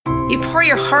You pour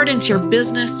your heart into your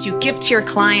business, you give to your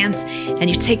clients, and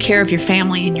you take care of your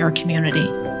family and your community.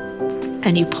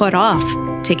 And you put off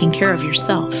taking care of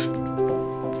yourself.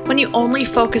 When you only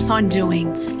focus on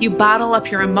doing, you bottle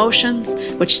up your emotions,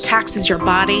 which taxes your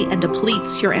body and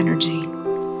depletes your energy.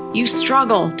 You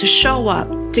struggle to show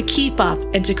up, to keep up,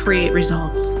 and to create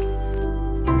results.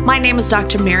 My name is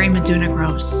Dr. Mary Meduna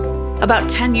Gross. About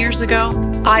 10 years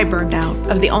ago, I burned out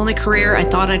of the only career I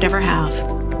thought I'd ever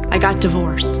have. I got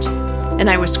divorced, and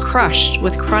I was crushed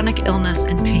with chronic illness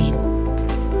and pain.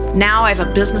 Now I have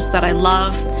a business that I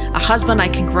love, a husband I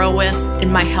can grow with,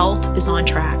 and my health is on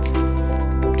track.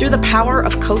 Through the power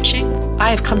of coaching,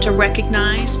 I have come to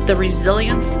recognize the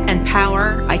resilience and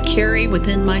power I carry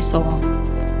within my soul.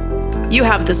 You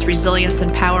have this resilience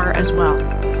and power as well.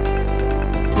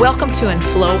 Welcome to In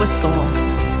Flow with Soul,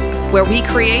 where we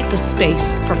create the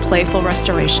space for playful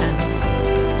restoration,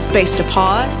 space to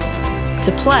pause,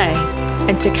 to play,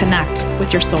 and to connect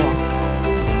with your soul.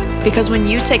 Because when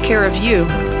you take care of you,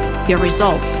 your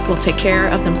results will take care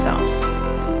of themselves.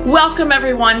 Welcome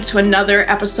everyone to another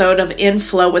episode of In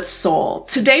Flow with Soul.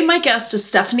 Today my guest is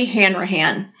Stephanie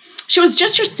Hanrahan. She was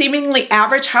just your seemingly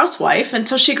average housewife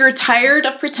until she grew tired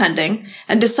of pretending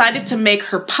and decided to make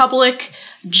her private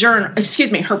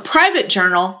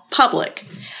journal public.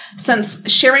 Since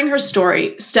sharing her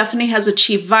story, Stephanie has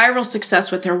achieved viral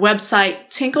success with her website,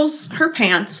 Tinkles Her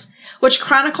Pants, which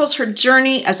chronicles her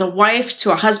journey as a wife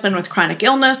to a husband with chronic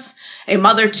illness, a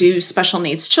mother to special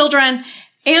needs children,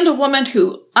 and a woman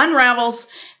who unravels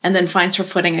and then finds her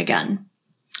footing again.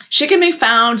 She can be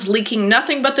found leaking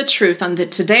nothing but the truth on the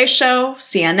Today Show,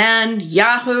 CNN,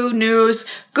 Yahoo News,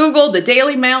 Google, the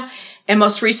Daily Mail, and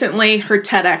most recently, her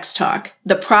TEDx talk,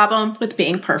 The Problem with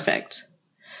Being Perfect.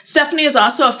 Stephanie is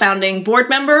also a founding board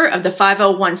member of the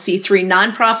 501c3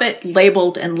 nonprofit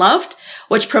Labeled and Loved,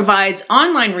 which provides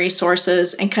online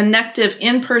resources and connective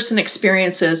in-person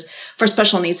experiences for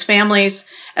special needs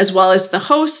families, as well as the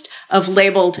host of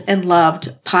Labeled and Loved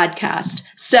podcast.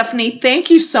 Stephanie,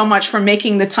 thank you so much for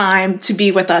making the time to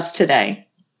be with us today.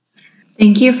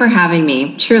 Thank you for having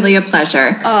me. Truly a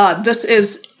pleasure. This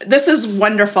is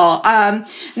wonderful.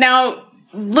 Now,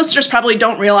 listeners probably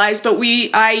don't realize, but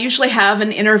I usually have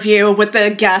an interview with the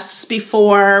guests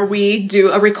before we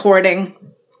do a recording.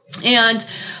 And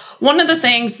one of the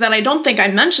things that I don't think I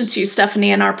mentioned to you,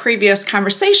 Stephanie, in our previous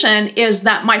conversation is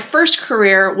that my first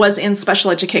career was in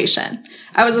special education.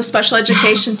 I was a special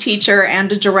education teacher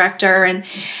and a director. And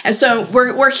so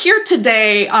we're here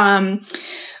today.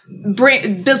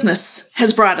 Business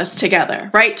has brought us together,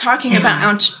 right? Talking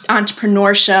about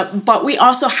entrepreneurship, but we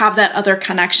also have that other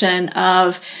connection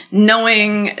of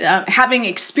knowing, having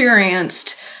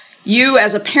experienced you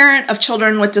as a parent of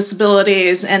children with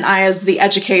disabilities and I as the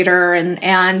educator.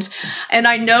 And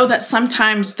I know that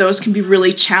sometimes those can be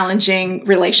really challenging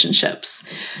relationships.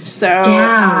 So,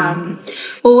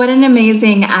 well, what an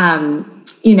amazing,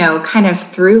 kind of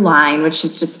through line, which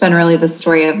has just been really the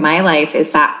story of my life,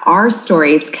 is that our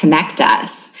stories connect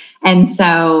us. And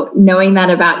so knowing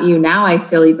that about you now, I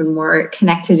feel even more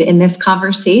connected in this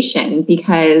conversation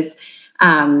because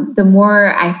the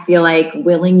more I feel like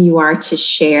willing you are to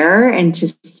share and to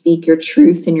speak your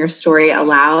truth and your story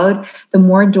aloud, the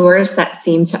more doors that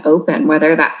seem to open,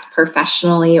 whether that's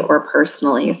professionally or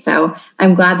personally. So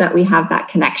I'm glad that we have that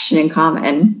connection in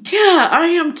common. Yeah, I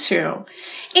am too.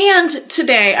 And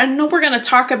today, I know we're going to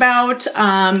talk about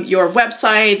your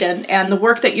website and the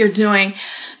work that you're doing.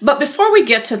 But before we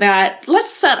get to that,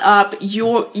 let's set up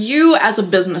you as a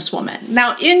businesswoman.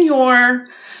 Now, in your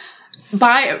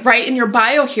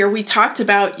bio here, we talked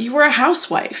about you were a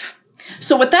housewife.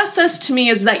 So what that says to me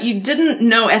is that you didn't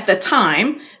know at the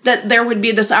time that there would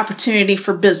be this opportunity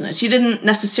for business. You didn't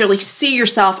necessarily see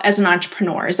yourself as an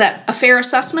entrepreneur. Is that a fair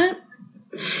assessment?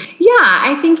 Yeah,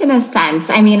 I think in a sense.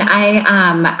 I mean,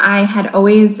 I had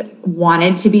always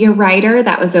wanted to be a writer.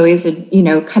 That was always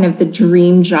kind of the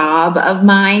dream job of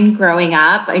mine growing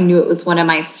up. I knew it was one of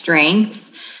my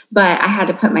strengths, but I had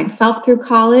to put myself through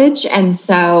college. And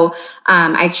so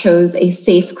I chose a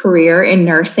safe career in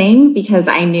nursing because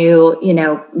I knew,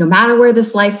 no matter where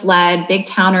this life led, big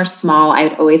town or small,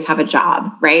 I'd always have a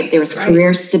job, right? There was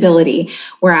career stability.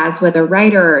 Whereas with a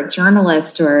writer or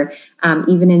journalist or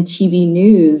even in TV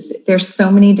news, there's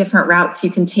so many different routes you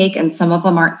can take and some of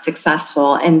them aren't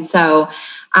successful. And so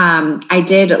I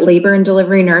did labor and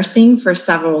delivery nursing for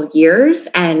several years.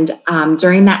 And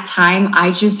during that time,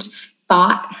 I just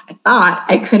thought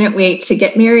I couldn't wait to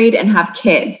get married and have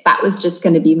kids. That was just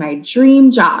going to be my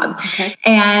dream job. Okay.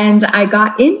 And I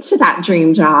got into that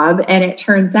dream job and it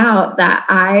turns out that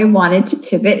I wanted to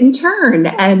pivot and turn.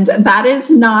 And that is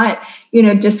not,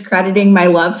 discrediting my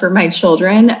love for my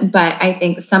children, but I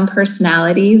think some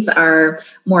personalities are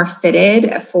more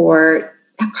fitted for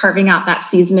carving out that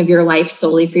season of your life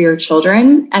solely for your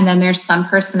children. And then there's some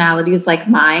personalities like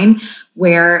mine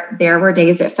where there were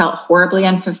days it felt horribly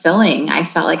unfulfilling. I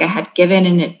felt like I had given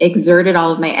and exerted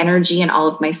all of my energy and all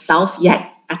of myself,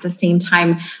 yet at the same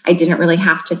time, I didn't really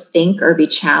have to think or be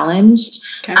challenged.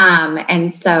 Okay.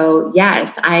 And so,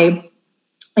 yes,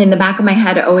 in the back of my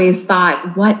head, always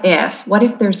thought, what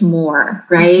if there's more,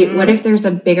 right? Mm-hmm. What if there's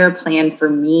a bigger plan for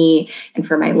me and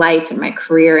for my life and my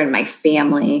career and my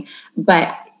family?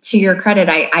 But to your credit,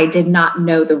 I did not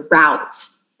know the route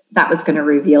that was going to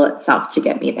reveal itself to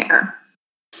get me there.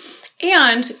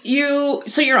 And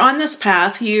so you're on this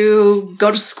path, you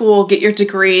go to school, get your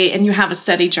degree, and you have a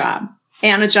steady job.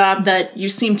 And a job that you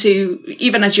seem to,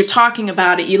 even as you're talking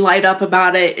about it, you light up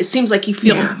about it. It seems like you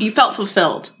felt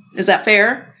fulfilled. Is that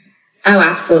fair? Oh,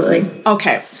 absolutely.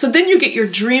 Okay. So then you get your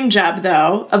dream job,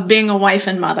 though, of being a wife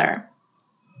and mother.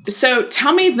 So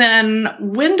tell me then,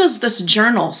 when does this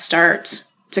journal start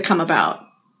to come about?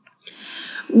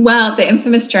 Well, the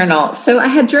infamous journal. So I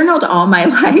had journaled all my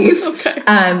life,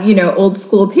 okay. Old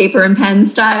school paper and pen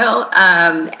style.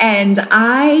 And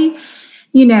I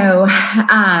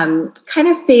kind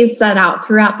of phased that out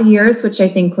throughout the years, which I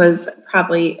think was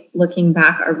probably, looking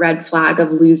back, a red flag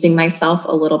of losing myself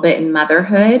a little bit in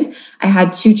motherhood. I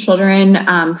had 2 children,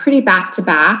 pretty back to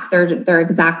back. They're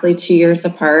exactly 2 years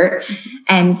apart. Mm-hmm.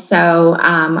 And so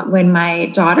when my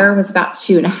daughter was about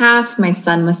 2.5, my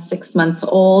son was 6 months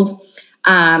old.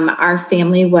 Our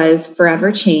family was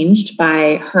forever changed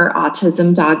by her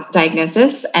autism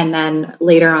diagnosis. And then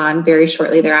later on, very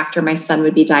shortly thereafter, my son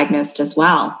would be diagnosed as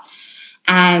well.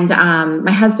 And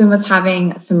my husband was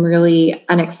having some really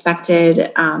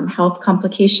unexpected health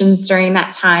complications during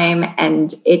that time.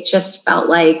 And it just felt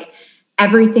like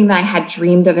everything that I had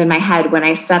dreamed of in my head when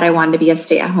I said I wanted to be a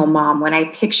stay-at-home mom, when I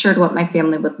pictured what my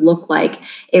family would look like,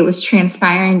 it was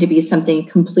transpiring to be something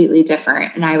completely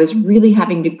different. And I was really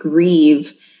having to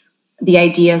grieve the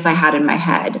ideas I had in my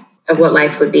head of what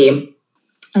life would be.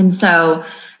 And so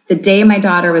the day my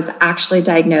daughter was actually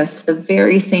diagnosed, the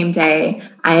very same day,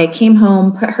 I came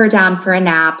home, put her down for a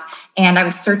nap, and I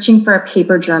was searching for a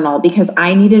paper journal because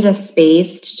I needed a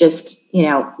space to just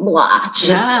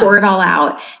pour it all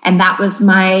out. And that was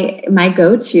my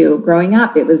go-to growing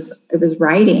up. It was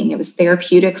writing. It was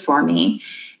therapeutic for me.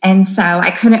 And so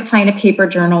I couldn't find a paper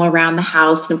journal around the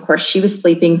house. And of course she was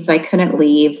sleeping, so I couldn't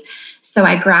leave. So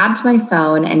I grabbed my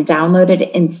phone and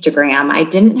downloaded Instagram. I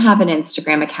didn't have an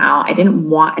Instagram account. I didn't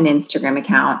want an Instagram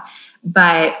account.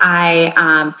 But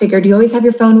I figured you always have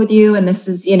your phone with you. And this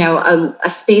is, a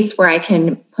space where I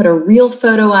can put a real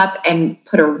photo up and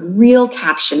put a real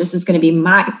caption. This is going to be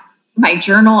my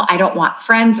journal. I don't want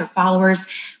friends or followers.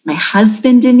 My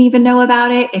husband didn't even know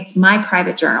about it. It's my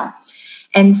private journal.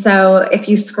 And so if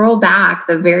you scroll back,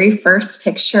 the very first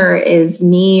picture is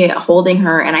me holding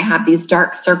her. And I have these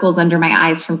dark circles under my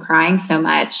eyes from crying so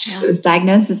much. Yeah. It was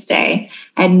diagnosis day.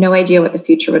 I had no idea what the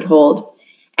future would hold.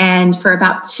 And for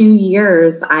about 2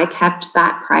 years, I kept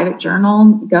that private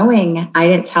journal going. I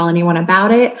didn't tell anyone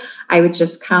about it. I would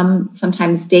just come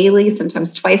sometimes daily,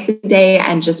 sometimes twice a day,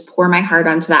 and just pour my heart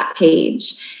onto that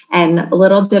page. And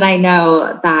little did I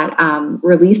know that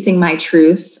releasing my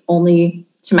truth only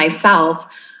to myself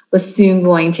was soon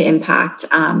going to impact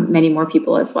many more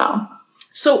people as well.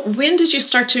 So when did you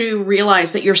start to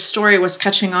realize that your story was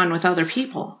catching on with other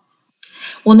people?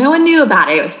 Well, no one knew about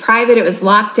it. It was private. It was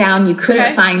locked down. You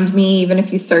couldn't find me, even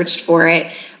if you searched for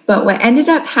it. But what ended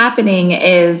up happening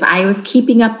is I was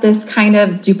keeping up this kind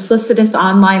of duplicitous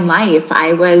online life.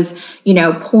 I was,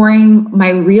 pouring my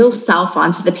real self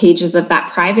onto the pages of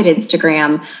that private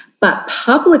Instagram. But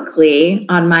publicly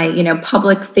on my,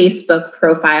 public Facebook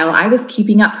profile, I was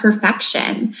keeping up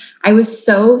perfection. I was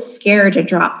so scared to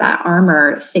drop that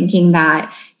armor, thinking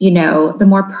that, the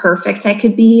more perfect I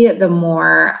could be, the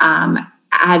more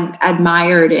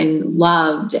admired and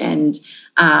loved and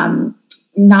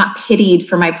not pitied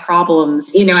for my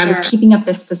problems. Sure. I was keeping up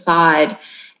this facade.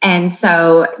 And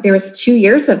so there was 2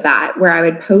 years of that where I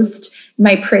would post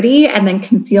my pretty and then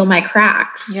conceal my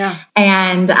cracks. Yeah.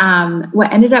 And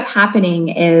what ended up happening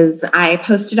is I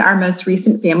posted our most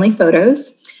recent family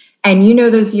photos. And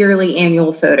those yearly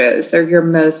annual photos, they're your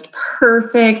most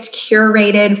perfect,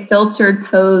 curated, filtered,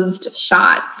 posed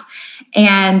shots.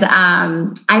 And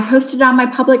I posted on my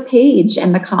public page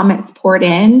and the comments poured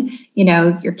in,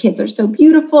 your kids are so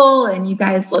beautiful and you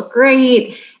guys look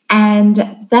great. And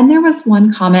then there was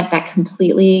one comment that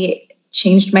completely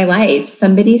changed my life.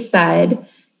 Somebody said,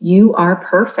 "You are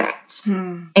perfect."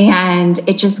 And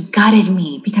it just gutted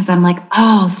me because I'm like,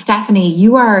 oh, Stephanie,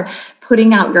 you are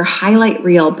putting out your highlight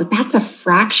reel, but that's a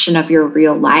fraction of your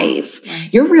real life. Right.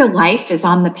 Your real life is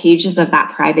on the pages of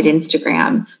that private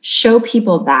Instagram. Show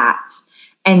people that.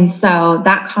 And so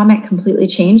that comment completely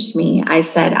changed me. I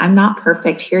said, I'm not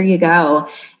perfect. Here you go.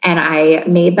 And I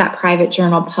made that private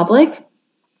journal public.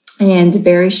 And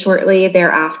very shortly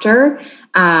thereafter,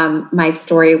 my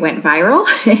story went viral,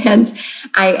 and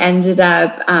I ended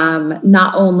up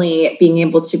not only being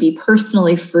able to be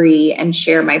personally free and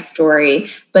share my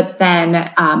story, but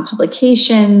then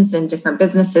publications and different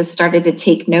businesses started to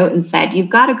take note and said, you've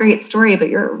got a great story, but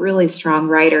you're a really strong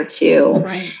writer too.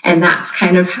 Right. And that's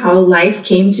kind of how life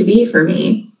came to be for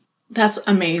me. That's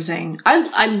amazing.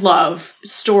 I love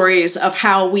stories of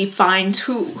how we find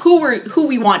who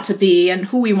we want to be and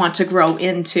who we want to grow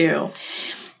into.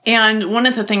 And one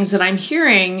of the things that I'm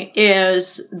hearing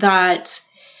is that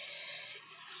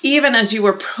even as you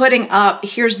were putting up,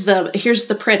 here's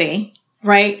the pretty,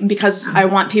 right? Because I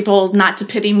want people not to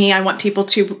pity me. I want people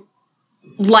to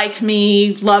like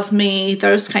me, love me,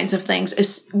 those kinds of things.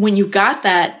 Is when you got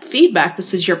that feedback,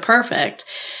 this is you're perfect,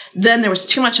 then there was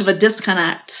too much of a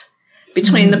disconnect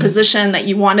between the position that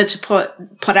you wanted to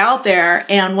put out there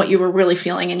and what you were really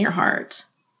feeling in your heart.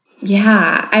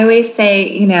 Yeah. I always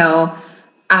say,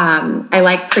 I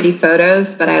like pretty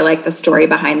photos, but I like the story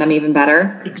behind them even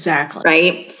better. Exactly.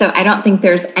 Right. So I don't think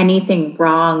there's anything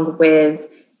wrong with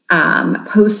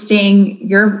posting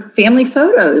your family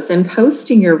photos and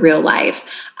posting your real life.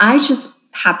 I just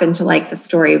happen to like the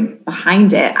story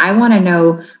behind it. I want to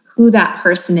know who that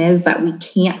person is that we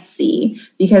can't see,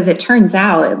 because it turns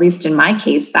out, at least in my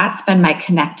case, that's been my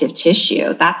connective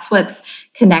tissue. That's what's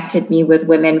connected me with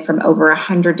women from over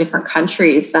 100 different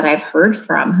countries that I've heard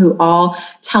from, who all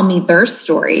tell me their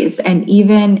stories. And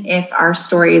even if our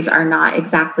stories are not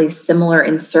exactly similar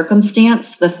in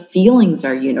circumstance, the feelings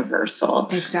are universal.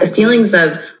 Exactly. The feelings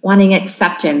of wanting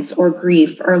acceptance or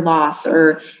grief or loss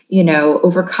or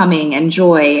overcoming and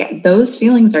joy, those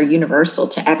feelings are universal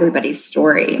to everybody's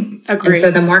story. Agreed. And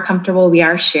so the more comfortable we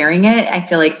are sharing it, I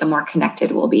feel like the more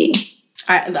connected we'll be.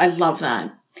 I love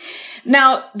that.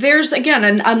 Now, there's,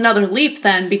 again, another leap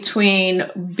then between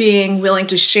being willing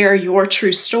to share your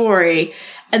true story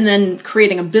and then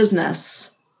creating a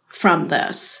business from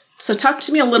this. So talk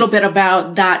to me a little bit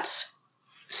about that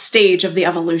stage of the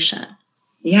evolution.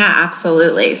 Yeah,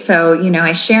 absolutely. So,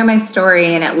 I share my story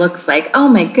and it looks like, oh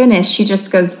my goodness, she just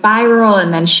goes viral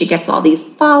and then she gets all these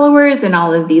followers and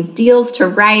all of these deals to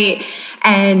write.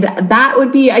 And that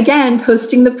would be, again,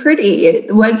 posting the pretty.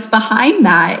 What's behind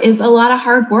that is a lot of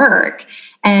hard work.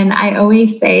 And I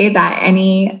always say that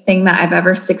anything that I've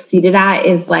ever succeeded at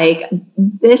is like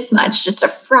this much, just a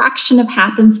fraction of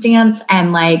happenstance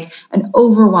and like an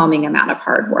overwhelming amount of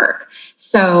hard work.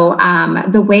 So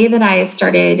the way that I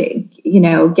started,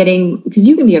 getting, because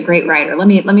you can be a great writer. Let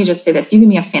me just say this. You can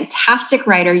be a fantastic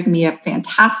writer. You can be a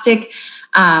fantastic,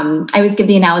 I always give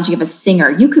the analogy of a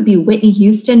singer. You could be Whitney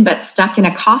Houston, but stuck in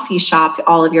a coffee shop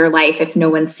all of your life if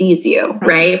no one sees you,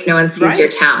 right? If no one sees your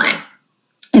talent.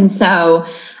 And so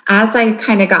as I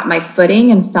kind of got my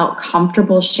footing and felt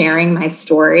comfortable sharing my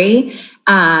story,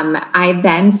 I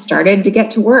then started to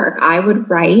get to work. I would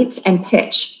write and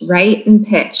pitch.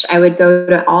 I would go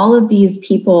to all of these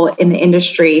people in the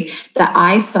industry that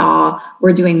I saw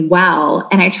were doing well,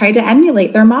 and I tried to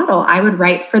emulate their model. I would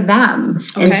write for them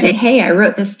and say, hey, I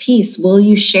wrote this piece. Will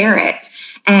you share it?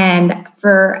 And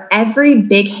for every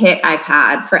big hit I've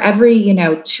had, for every,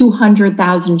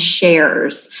 200,000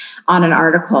 shares on an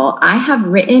article, I have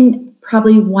written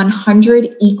probably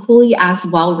 100 equally as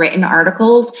well-written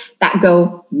articles that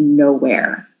go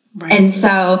nowhere. Right. And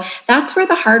so that's where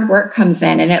the hard work comes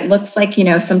in. And it looks like,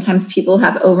 sometimes people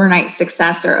have overnight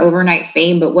success or overnight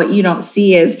fame, but what you don't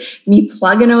see is me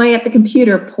plugging away at the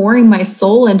computer, pouring my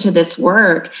soul into this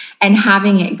work and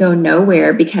having it go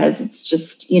nowhere because it's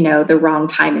just, the wrong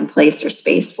time and place or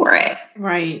space for it.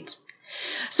 Right.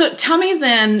 So tell me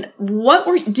then,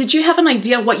 did you have an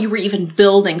idea what you were even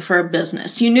building for a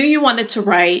business? You knew you wanted to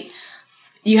write.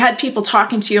 You had people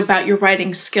talking to you about your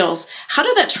writing skills. How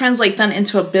did that translate then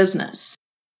into a business?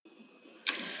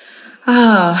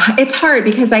 Oh, it's hard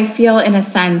because I feel in a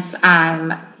sense,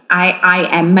 I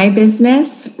am my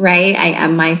business, right? I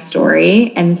am my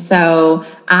story. And so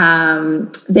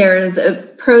there's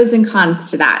pros and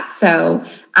cons to that. So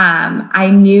I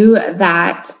knew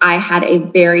that I had a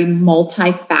very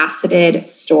multifaceted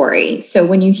story. So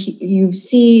when you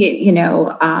see,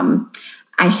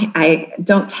 I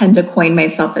don't tend to coin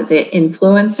myself as an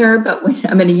influencer, but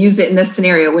I'm going to use it in this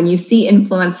scenario. When you see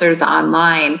influencers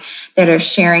online that are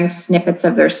sharing snippets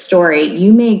of their story,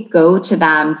 you may go to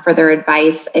them for their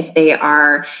advice if they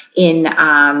are in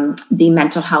the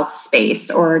mental health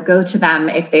space, or go to them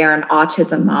if they are an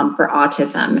autism mom for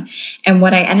autism. And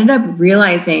what I ended up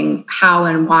realizing how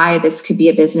and why this could be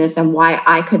a business and why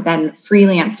I could then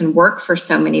freelance and work for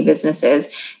so many businesses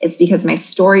is because my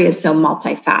story is so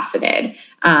multifaceted.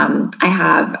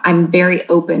 I'm very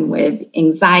open with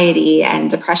anxiety and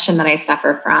depression that I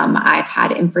suffer from. I've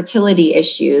had infertility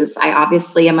issues. I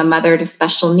obviously am a mother to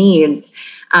special needs.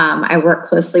 I work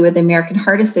closely with the American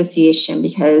Heart Association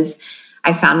because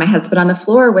I found my husband on the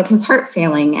floor with his heart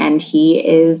failing, and he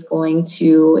is going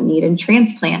to need a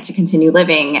transplant to continue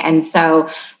living. And so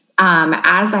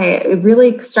it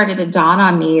really started to dawn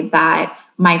on me that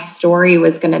my story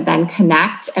was going to then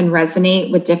connect and resonate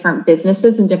with different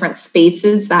businesses and different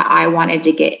spaces that I wanted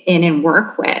to get in and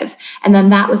work with. And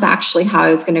then that was actually how I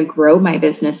was going to grow my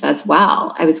business as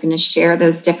well. I was going to share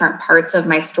those different parts of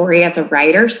my story as a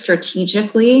writer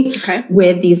strategically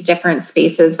with these different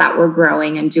spaces that were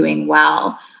growing and doing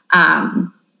well.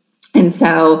 And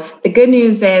so the good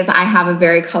news is I have a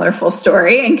very colorful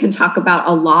story and can talk about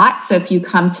a lot. So if you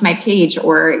come to my page,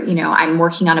 or, I'm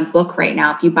working on a book right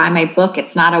now. If you buy my book,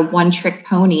 it's not a one-trick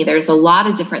pony. There's a lot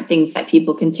of different things that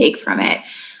people can take from it.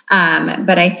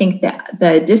 But I think that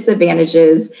the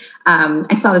disadvantages,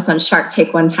 I saw this on Shark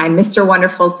Tank one time. Mr.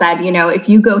 Wonderful said, if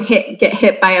you get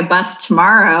hit by a bus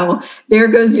tomorrow, there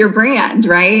goes your brand,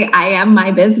 right? I am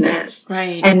my business.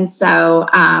 Right. And so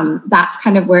that's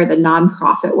kind of where the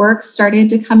nonprofit work started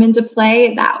to come into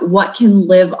play, that what can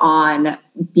live on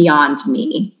beyond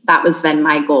me. That was then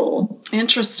my goal.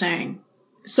 Interesting.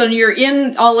 So you're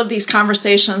in all of these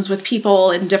conversations with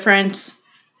people in different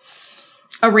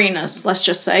arenas, let's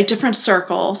just say, different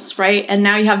circles, right? And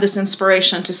now you have this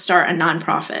inspiration to start a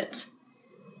nonprofit.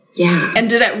 Yeah. And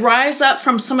did it rise up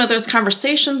from some of those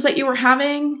conversations that you were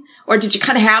having? Or did you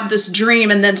kind of have this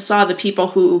dream and then saw the people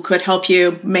who could help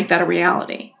you make that a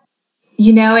reality?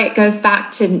 It goes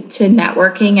back to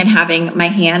networking and having my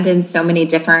hand in so many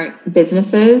different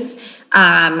businesses.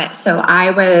 So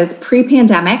I was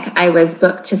pre-pandemic, I was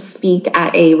booked to speak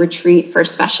at a retreat for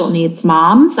special needs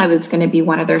moms. I was going to be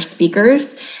one of their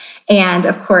speakers. And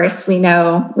of course, we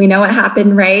know what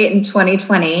happened, right? In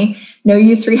 2020, no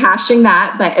use rehashing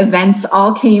that, but events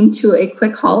all came to a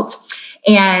quick halt.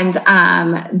 And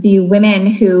the women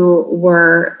who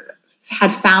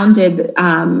had founded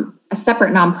a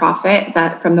separate nonprofit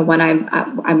that from the one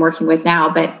I'm working with now,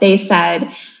 but they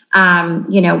said,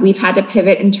 we've had to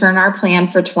pivot and turn our plan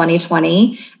for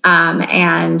 2020.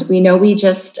 And we know we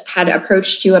just had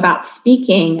approached you about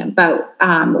speaking, but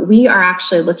we are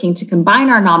actually looking to combine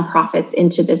our nonprofits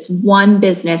into this one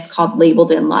business called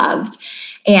Labeled and Loved.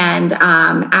 And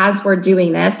as we're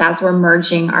doing this, as we're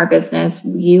merging our business,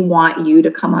 we want you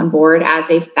to come on board as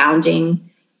a founding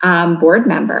board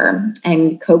member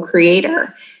and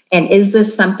co-creator. And is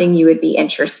this something you would be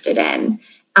interested in?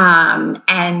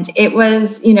 And it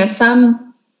was,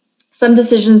 some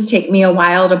decisions take me a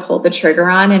while to pull the trigger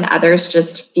on, and others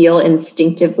just feel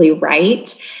instinctively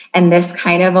right. And this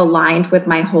kind of aligned with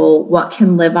my whole, what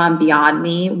can live on beyond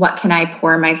me? What can I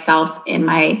pour myself in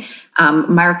my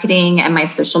marketing and my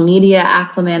social media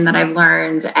acumen that I've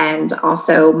learned, and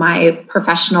also my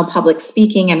professional public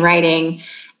speaking and writing.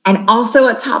 And also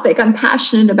a topic I'm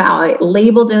passionate about,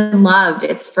 Labeled and Loved.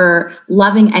 It's for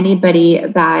loving anybody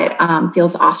that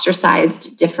feels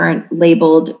ostracized, different,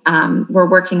 labeled. We're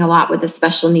working a lot with the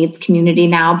special needs community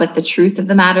now, but the truth of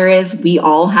the matter is we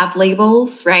all have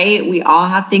labels, right? We all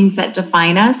have things that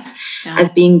define us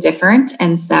as being different.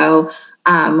 And so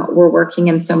we're working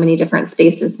in so many different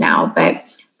spaces now, but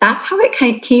that's how it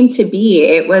came to be.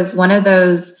 It was one of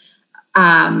those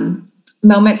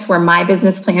moments where my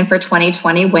business plan for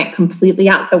 2020 went completely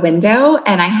out the window,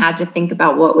 and I had to think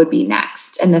about what would be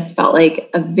next. And this felt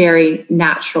like a very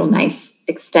natural, nice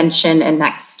extension and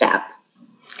next step.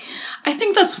 I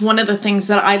think that's one of the things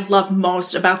that I love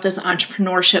most about this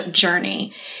entrepreneurship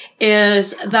journey,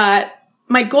 is that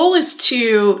my goal is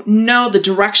to know the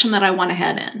direction that I want to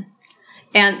head in.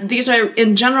 And these are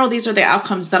the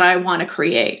outcomes that I want to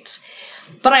create.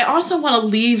 But I also want to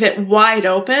leave it wide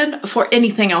open for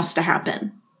anything else to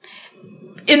happen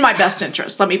in my best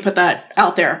interest. Let me put that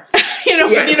out there, for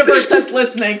the universe that's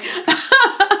listening.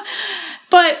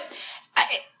 But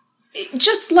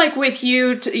just like with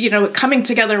you, coming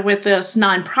together with this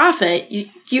nonprofit,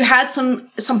 you had some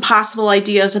possible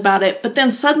ideas about it, but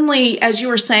then suddenly, as you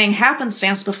were saying,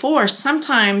 happenstance before,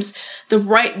 sometimes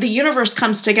the universe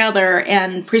comes together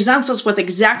and presents us with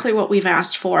exactly what we've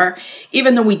asked for,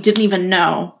 even though we didn't even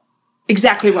know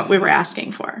exactly what we were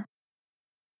asking for.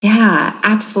 Yeah,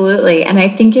 absolutely. And I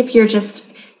think if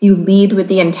you lead with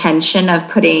the intention of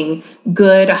putting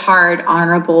good, hard,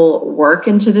 honorable work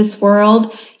into this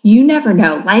world, you never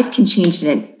know. Life can change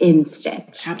in an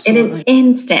instant. Absolutely. In an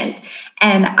instant.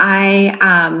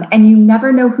 And you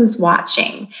never know who's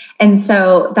watching. And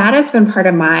so that has been part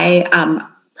of my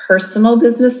personal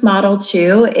business model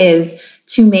too, is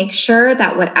to make sure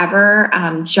that whatever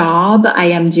job I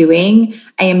am doing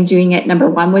it, number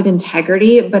one, with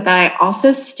integrity, but that I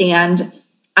also stand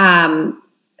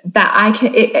that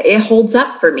it holds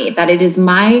up for me, that it is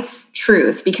my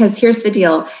truth. Because here's the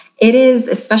deal. It is,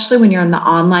 especially when you're in the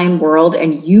online world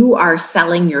and you are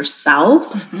selling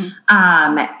yourself,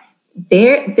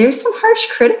 there's some harsh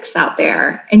critics out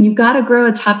there, and you've got to grow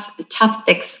a tough,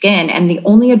 thick skin. And the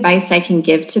only advice I can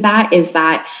give to that is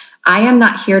that I am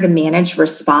not here to manage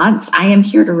response. I am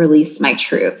here to release my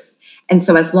truth. And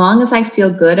so as long as I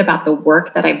feel good about the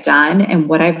work that I've done and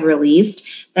what I've released,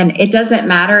 then it doesn't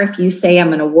matter if you say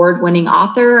I'm an award-winning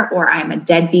author or I'm a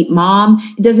deadbeat mom.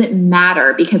 It doesn't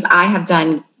matter, because I have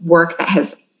done work that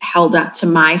has held up to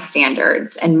my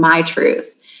standards and my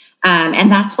truth.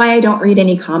 And that's why I don't read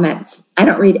any comments. I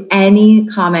don't read any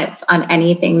comments on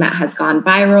anything that has gone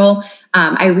viral.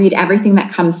 I read everything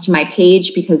that comes to my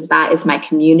page, because that is my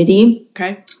community.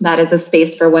 Okay. That is a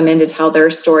space for women to tell their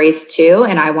stories too.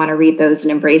 And I want to read those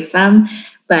and embrace them.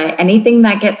 But anything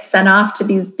that gets sent off to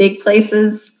these big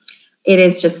places, it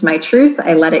is just my truth.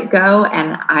 I let it go,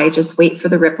 and I just wait for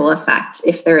the ripple effect,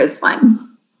 if there is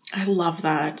one. I love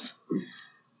that.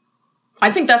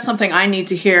 I think that's something I need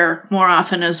to hear more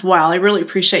often as well. I really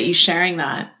appreciate you sharing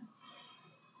that.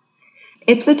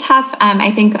 It's a tough,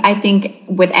 I think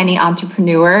with any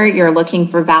entrepreneur, you're looking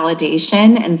for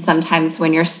validation. And sometimes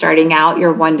when you're starting out,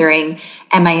 you're wondering,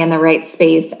 am I in the right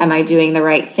space? Am I doing the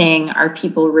right thing? Are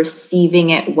people receiving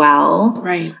it well?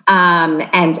 Right.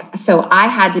 And so I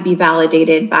had to be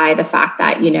validated by the fact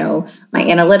that, my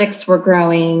analytics were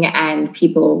growing and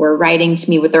people were writing to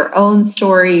me with their own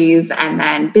stories, and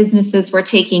then businesses were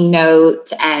taking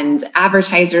note and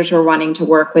advertisers were wanting to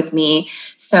work with me.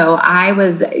 So I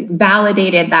was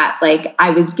validated that I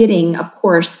was getting, of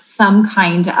course, some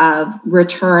kind of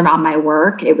return on my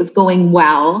work. It was going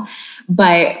well.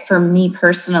 But for me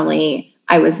personally,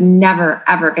 I was never,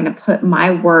 ever going to put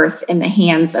my worth in the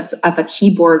hands of a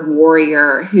keyboard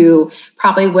warrior who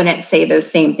probably wouldn't say those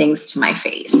same things to my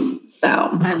face. So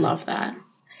I love that.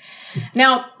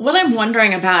 Now, what I'm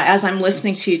wondering about as I'm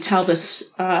listening to you tell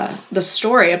this, the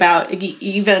story about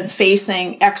even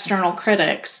facing external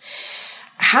critics,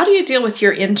 how do you deal with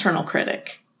your internal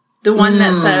critic? The one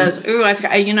that says, "Ooh, I've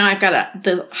got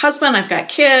the husband, I've got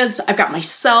kids, I've got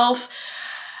myself."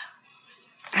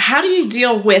 How do you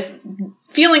deal with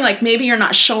feeling like maybe you're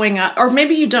not showing up, or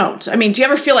maybe you don't? I mean, do you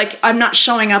ever feel like I'm not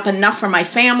showing up enough for my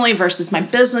family versus my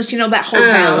business? That whole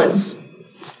balance.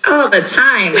 All the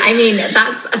time. I mean,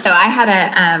 so I had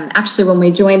actually when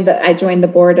I joined the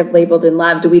board of Labeled and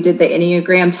Loved, we did the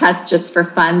Enneagram test just for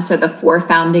fun. So the 4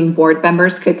 founding board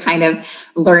members could kind of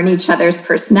learn each other's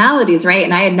personalities, right?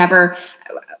 And I had never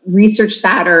researched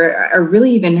that or really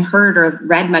even heard or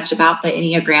read much about the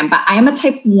Enneagram, but I am a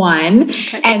type 1.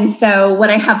 Okay. And so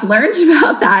what I have learned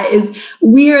about that is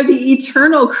we are the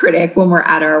eternal critic when we're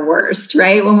at our worst,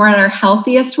 right? When we're at our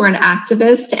healthiest, we're an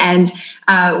activist. And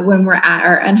when we're at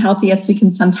our unhealthiest, we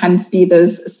can sometimes be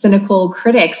those cynical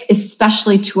critics,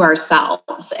 especially to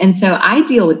ourselves. And so I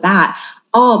deal with that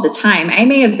all the time. I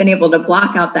may have been able to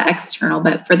block out the external,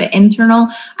 but for the internal,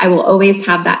 I will always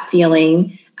have that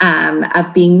feeling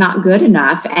of being not good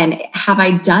enough, and have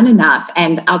I done enough?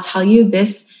 And I'll tell you,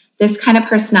 this kind of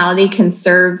personality can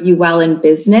serve you well in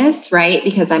business, right?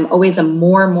 Because I'm always a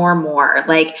more.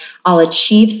 Like I'll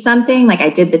achieve something, like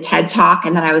I did the TED Talk,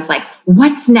 and then I was like,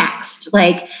 what's next?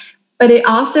 But it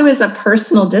also is a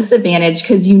personal disadvantage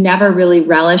because you never really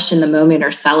relish in the moment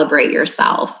or celebrate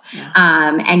yourself. Yeah.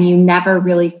 And you never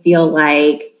really feel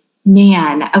like,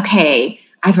 man, okay,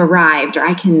 I've arrived, or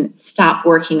I can stop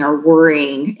working or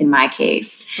worrying in my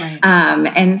case. Right.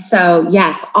 And so,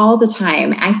 yes, all the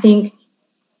time. I think,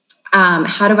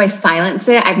 how do I silence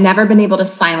it? I've never been able to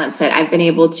silence it. I've been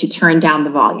able to turn down the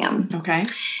volume. Okay.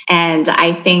 And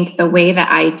I think the way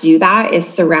that I do that is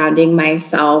surrounding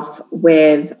myself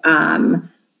with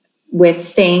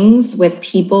things, with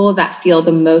people that feel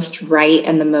the most right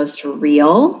and the most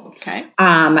real. Okay.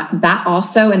 That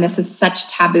also, and this is such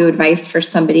taboo advice for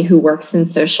somebody who works in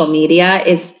social media,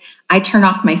 is I turn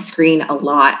off my screen a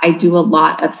lot. I do a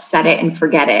lot of set it and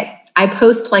forget it. I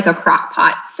post like a crock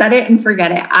pot, set it and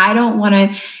forget it. I don't want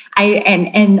to,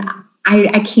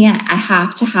 I can't, I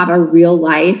have to have a real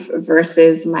life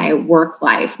versus my work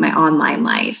life, my online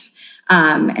life.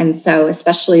 And so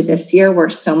especially this year where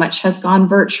so much has gone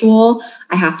virtual,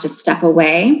 I have to step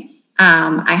away.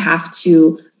 I have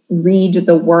to read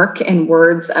the work and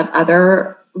words of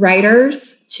other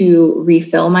writers to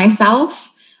refill myself.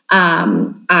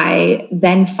 I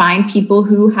then find people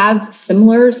who have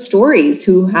similar stories,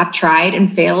 who have tried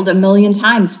and failed a million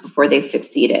times before they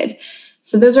succeeded.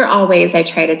 So those are all ways I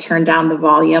try to turn down the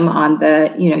volume on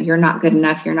the, you're not good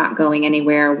enough, you're not going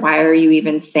anywhere. Why are you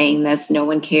even saying this? No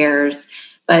one cares.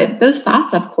 But those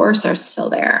thoughts, of course, are still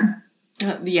there.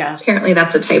 Yes. Apparently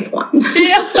that's a type 1.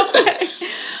 Yeah. Okay.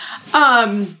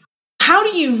 How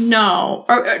do you know,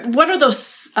 or what are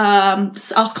those,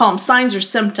 I'll call them signs or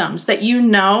symptoms that you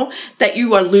know that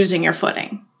you are losing your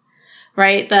footing,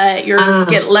 right? That you're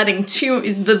letting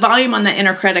the volume on the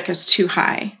inner critic is too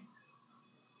high.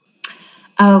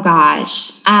 Oh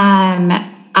gosh.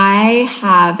 I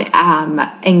have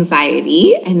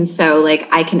anxiety. And so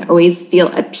I can always feel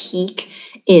a peak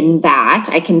in that.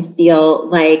 I can feel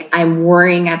like I'm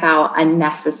worrying about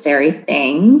unnecessary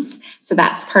things. So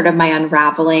that's part of my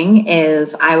unraveling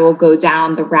is I will go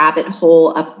down the rabbit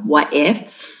hole of what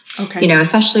ifs,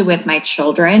 especially with my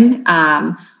children.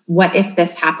 What if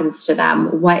this happens to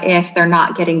them? What if they're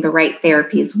not getting the right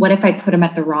therapies? What if I put them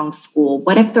at the wrong school?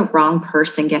 What if the wrong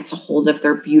person gets a hold of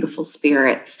their beautiful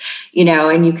spirits?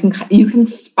 And you can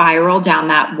spiral down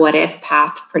that what if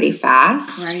path pretty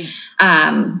fast. Right.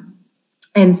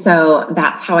 And so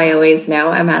that's how I always know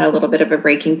I'm at a little bit of a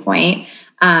breaking point.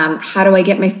 How do I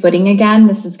get my footing again?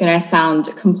 This is going to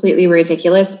sound completely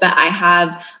ridiculous, but I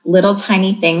have little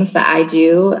tiny things that I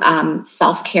do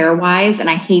self-care wise. And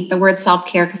I hate the word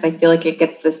self-care because I feel like it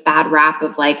gets this bad rap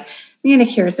of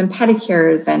manicures and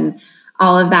pedicures and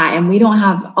all of that. And we don't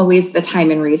have always the time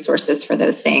and resources for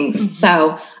those things. Mm-hmm.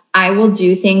 So I will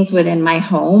do things within my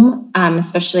home,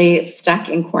 especially stuck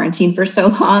in quarantine for so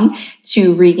long,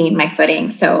 to regain my footing.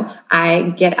 So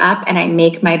I get up and I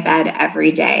make my bed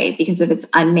every day because if it's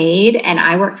unmade and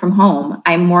I work from home,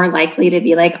 I'm more likely to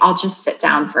be I'll just sit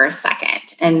down for a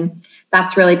second. And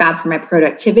that's really bad for my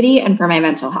productivity and for my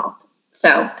mental health.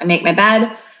 So I make my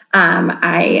bed.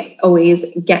 I always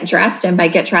get dressed. And by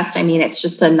get dressed, I mean, it's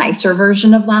just a nicer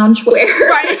version of loungewear,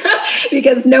 right?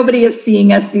 Because nobody is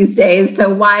seeing us these days.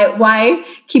 So why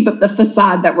keep up the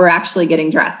facade that we're actually getting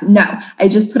dressed? No, I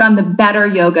just put on the better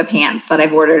yoga pants that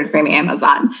I've ordered from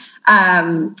Amazon.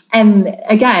 And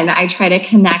again, I try to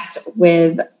connect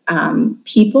with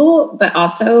people, but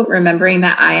also remembering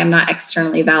that I am not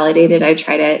externally validated. I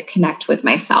try to connect with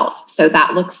myself. So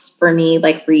that looks for me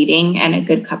like reading and a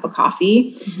good cup of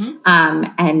coffee,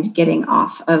 and getting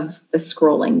off of the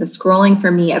scrolling. The scrolling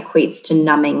for me equates to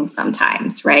numbing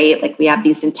sometimes, right? We have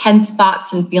these intense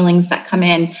thoughts and feelings that come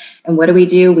in, and what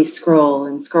do? We scroll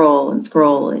and scroll and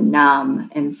scroll and numb.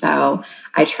 And so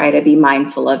I try to be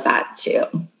mindful of that too.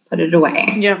 Put it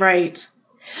away. Yeah, right.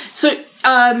 So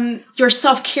your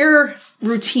self-care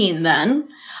routine then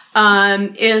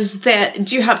is that,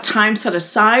 do you have time set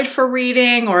aside for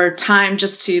reading or time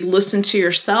just to listen to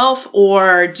yourself,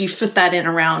 or do you fit that in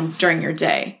around during your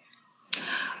day?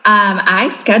 I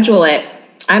schedule it.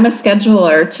 I'm a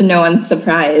scheduler to no one's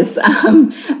surprise.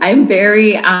 I'm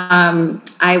very,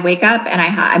 I wake up and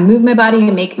I move my body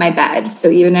and make my bed. So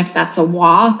even if that's a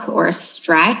walk or a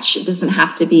stretch, it doesn't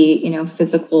have to be,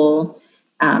 physical,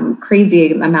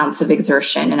 crazy amounts of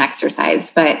exertion and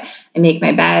exercise, but I make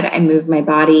my bed, I move my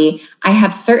body. I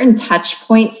have certain touch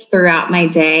points throughout my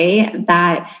day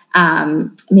that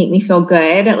make me feel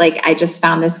good. I just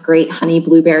found this great honey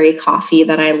blueberry coffee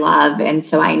that I love. And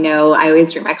so I know I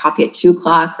always drink my coffee at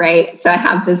 2:00, right? So I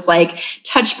have this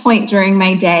touch point during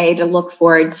my day to look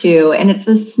forward to. And it's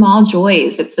those small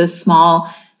joys. It's those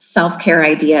small self-care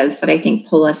ideas that I think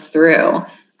pull us through.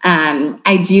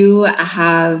 I do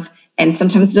have, and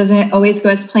sometimes it doesn't always go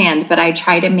as planned, but I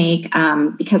try to make,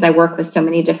 because I work with so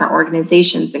many different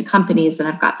organizations and companies, and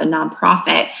I've got the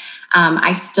nonprofit,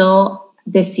 I still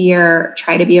this year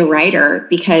try to be a writer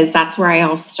because that's where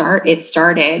it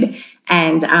started.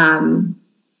 And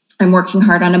I'm working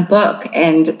hard on a book,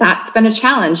 and that's been a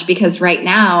challenge because right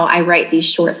now I write these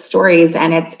short stories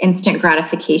and it's instant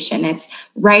gratification. It's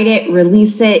write it,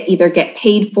 release it, either get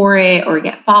paid for it or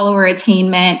get follower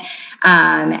attainment.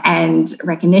 And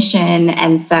recognition.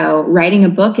 And so writing a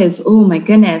book is, oh my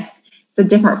goodness, It's a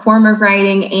different form of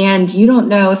writing. And you don't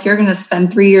know if you're going to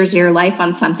spend 3 years of your life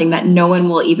on something that no one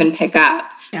will even pick up.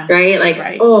 Yeah. Right?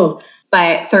 Like,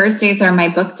 but Thursdays are my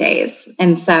book days.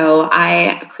 And so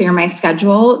I clear my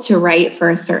schedule to write for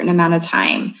a certain amount of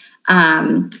time.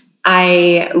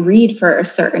 I read for a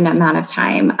certain amount of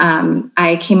time.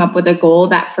 I came up with a goal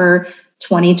that for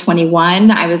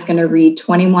 2021, I was going to read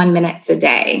 21 minutes a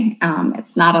day.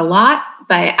 It's not a lot,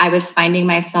 but I was finding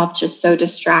myself just so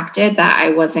distracted that I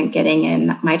wasn't getting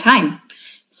in my time.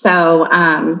 So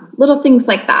little things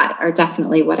like that are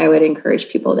definitely what I would encourage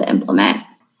people to implement.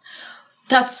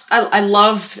 I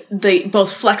love the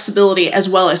both flexibility as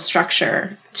well as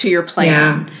structure to your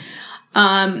plan.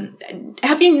 Yeah.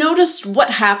 Have you noticed what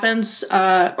happens,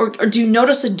 or do you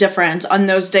notice a difference on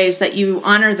those days that you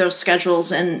honor those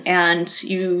schedules and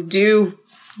you do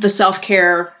the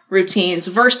self-care routines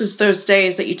versus those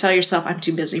days that you tell yourself, I'm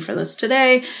too busy for this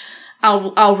today,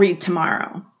 I'll read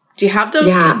tomorrow? Do you have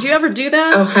those? Yeah. Do you ever do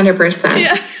that? Oh, 100%.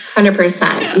 Yeah.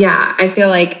 100%. Yeah. I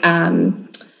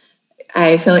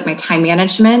feel like my time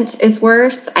management is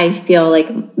worse. I feel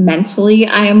like mentally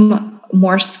I'm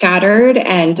more scattered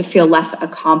and feel less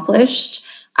accomplished.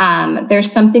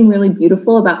 There's something really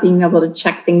beautiful about being able to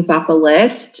check things off a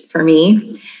list for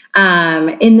me.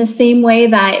 In the same way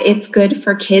that it's good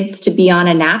for kids to be on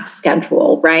a nap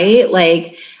schedule, right?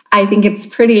 Like, I think it's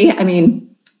pretty,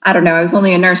 I don't know, I was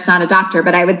only a nurse, not a doctor,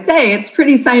 but I would say it's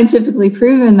pretty scientifically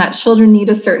proven that children need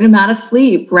a certain amount of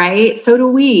sleep, right? So do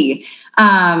we.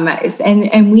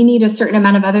 And we need a certain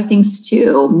amount of other things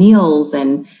too, meals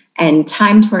and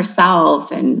time to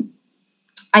ourselves. And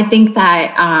I think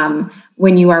that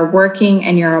when you are working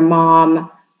and you're a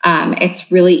mom,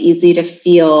 it's really easy to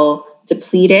feel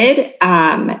depleted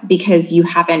because you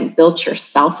haven't built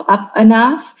yourself up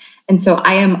enough. And so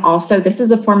I am also, this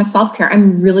is a form of self-care.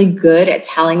 I'm really good at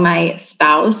telling my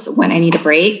spouse when I need a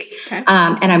break. Okay.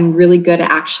 And I'm really good at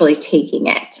actually taking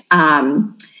it.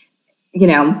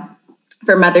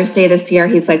 For Mother's Day this year,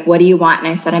 he's like, what do you want? And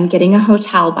I said, I'm getting a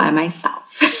hotel by myself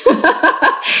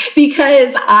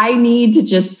because I need to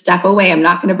just step away. I'm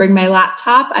not going to bring my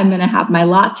laptop. I'm going to have my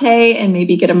latte and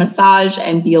maybe get a massage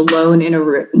and be alone in a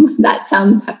room. That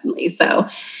sounds heavenly. So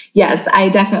yes, I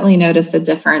definitely notice a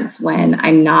difference when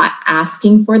I'm not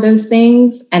asking for those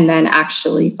things and then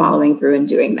actually following through and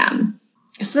doing them.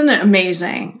 Isn't it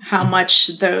amazing how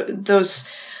much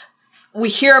those we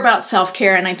hear about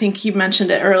self-care, and I think you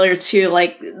mentioned it earlier too,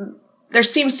 like there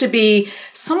seems to be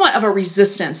somewhat of a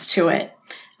resistance to it.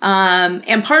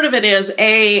 And part of it is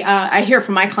I hear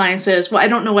from my clients is, well, I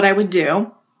don't know what I would do,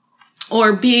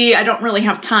 or B, I don't really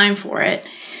have time for it,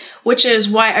 which is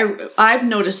why I've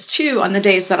noticed too, on the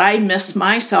days that I miss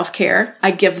my self-care,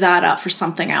 I give that up for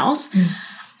something else. Mm.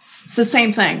 It's the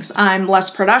same things. I'm less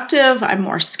productive. I'm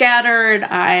more scattered.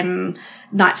 I'm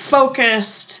not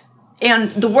focused.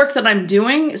 And the work that I'm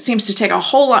doing seems to take a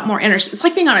whole lot more energy. It's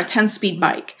like being on a 10-speed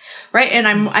bike, right? And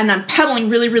I'm pedaling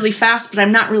really, really fast, but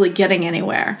I'm not really getting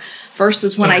anywhere.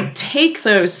 Versus when I take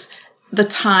the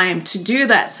time to do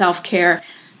that self-care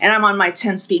and I'm on my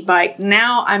 10-speed bike,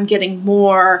 now I'm getting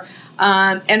more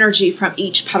energy from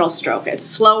each pedal stroke. It's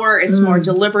slower, it's more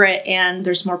deliberate, and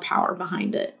there's more power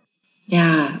behind it.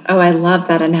 Yeah. Oh, I love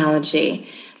that analogy.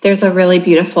 There's a really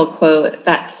beautiful quote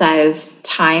that says,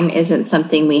 time isn't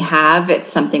something we have,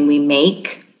 it's something we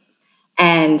make.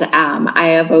 And I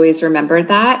have always remembered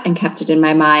that and kept it in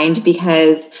my mind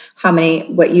because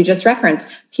what you just referenced,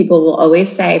 people will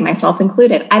always say, myself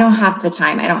included, I don't have the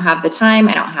time. I don't have the time.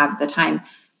 I don't have the time.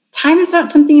 Time is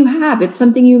not something you have. It's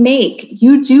something you make.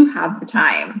 You do have the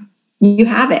time. You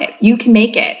have it. You can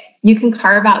make it. You can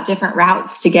carve out different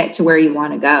routes to get to where you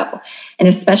want to go. And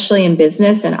especially in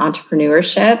business and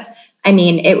entrepreneurship,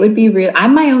 it would be real.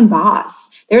 I'm my own boss.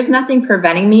 There's nothing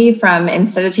preventing me from,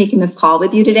 instead of taking this call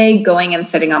with you today, going and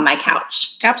sitting on my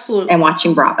couch. Absolutely. And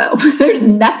watching Bravo. There's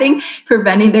nothing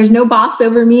preventing, there's no boss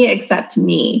over me except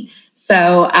me.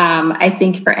 So I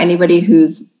think for anybody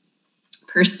who's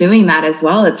pursuing that as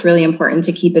well, it's really important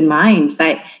to keep in mind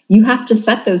that you have to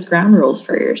set those ground rules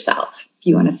for yourself if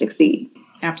you want to succeed.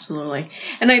 Absolutely.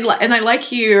 And I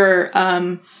like your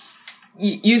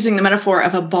using the metaphor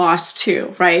of a boss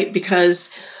too, right?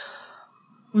 Because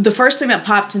the first thing that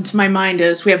popped into my mind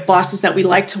is we have bosses that we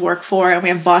like to work for and we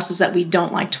have bosses that we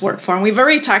don't like to work for. And we've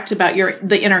already talked about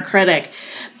the inner critic,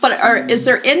 but is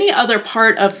there any other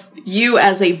part of you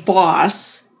as a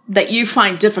boss that you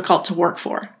find difficult to work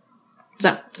for?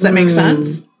 Does that make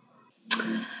sense?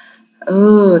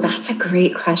 Oh, that's a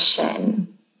great question.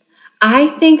 I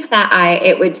think that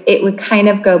it would kind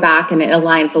of go back, and it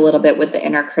aligns a little bit with the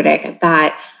inner critic,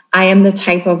 that I am the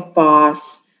type of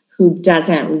boss who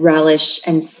doesn't relish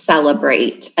and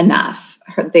celebrate enough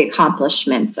the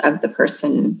accomplishments of the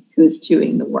person who's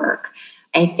doing the work.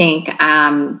 I think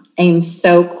I'm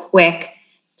so quick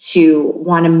to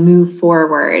want to move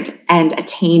forward and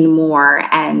attain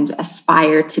more and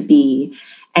aspire to be.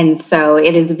 And so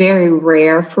it is very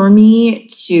rare for me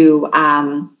to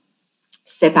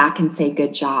sit back and say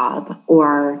good job,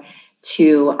 or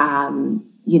to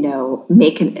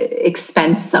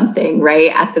expense something,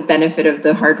 right, at the benefit of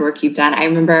the hard work you've done. I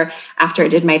remember after I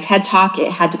did my TED Talk,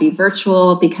 it had to be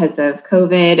virtual because of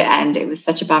COVID, and it was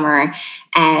such a bummer.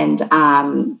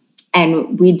 And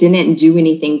we didn't do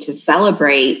anything to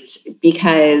celebrate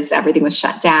because everything was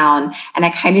shut down. And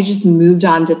I kind of just moved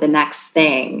on to the next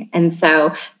thing. And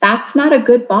so that's not a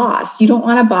good boss. You don't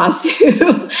want a boss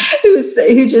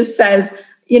who just says,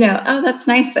 oh, that's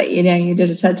nice that, you did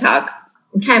a TED Talk.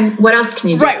 Okay, what else can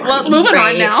you do? Right. Well, moving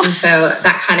on now. And so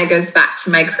that kind of goes back to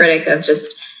my critic of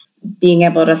just being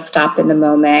able to stop in the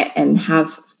moment and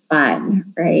have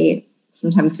fun, right?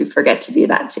 Sometimes we forget to do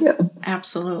that too.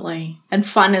 Absolutely. And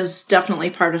fun is definitely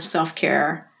part of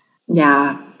self-care.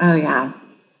 Yeah. Oh, yeah.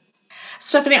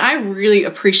 Stephanie, I really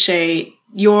appreciate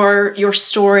your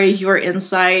story, your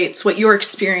insights, what your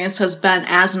experience has been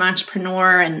as an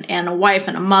entrepreneur and a wife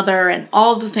and a mother, and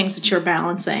all the things that you're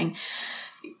balancing.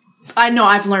 I know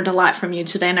I've learned a lot from you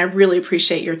today, and I really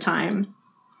appreciate your time.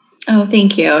 Oh,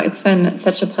 thank you. It's been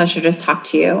such a pleasure to talk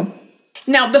to you.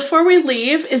 Now, before we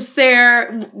leave,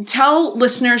 tell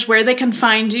listeners where they can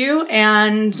find you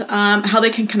and how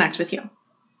they can connect with you.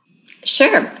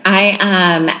 Sure.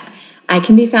 I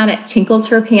can be found at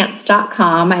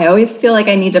tinklesherpants.com. I always feel like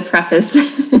I need to preface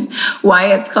why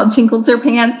it's called Tinkles Her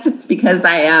Pants. It's because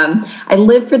I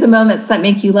live for the moments that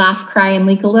make you laugh, cry, and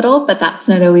leak a little, but that's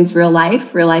not always real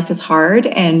life. Real life is hard,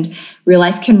 and real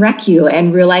life can wreck you,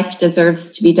 and real life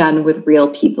deserves to be done with real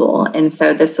people. And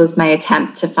so this was my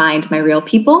attempt to find my real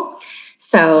people.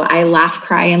 So I laugh,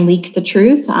 cry, and leak the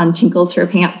truth on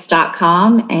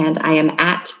tinklesherpants.com. And I am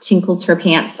at Tinkles Her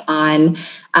Pants on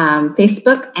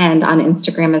Facebook and on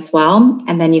Instagram as well.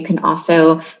 And then you can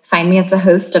also find me as a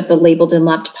host of the Labeled and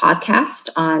Loved podcast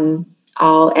on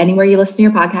anywhere you listen to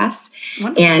your podcasts.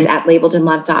 Wonderful. And at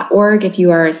labeledandloved.org. If you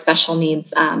are a special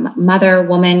needs mother,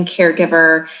 woman,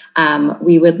 caregiver,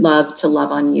 we would love to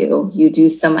love on you. You do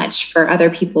so much for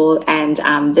other people. And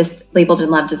this Labeled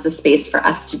and Loved is a space for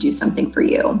us to do something for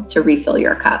you, to refill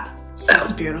your cup. So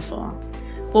that's beautiful.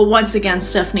 Well, once again,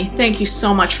 Stephanie, thank you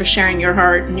so much for sharing your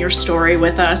heart and your story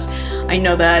with us. I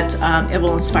know that it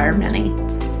will inspire many.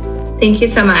 Thank you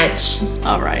so much.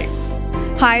 All right.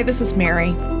 Hi, this is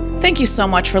Mary. Thank you so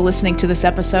much for listening to this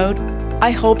episode. I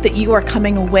hope that you are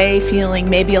coming away feeling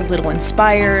maybe a little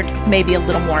inspired, maybe a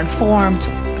little more informed,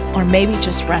 or maybe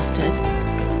just rested.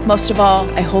 Most of all,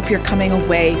 I hope you're coming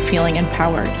away feeling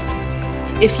empowered.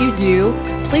 If you do,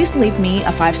 please leave me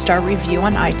a 5-star review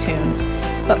on iTunes.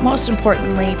 But most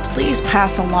importantly, please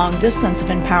pass along this sense of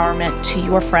empowerment to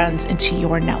your friends and to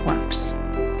your networks.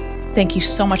 Thank you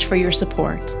so much for your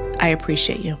support. I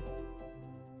appreciate you.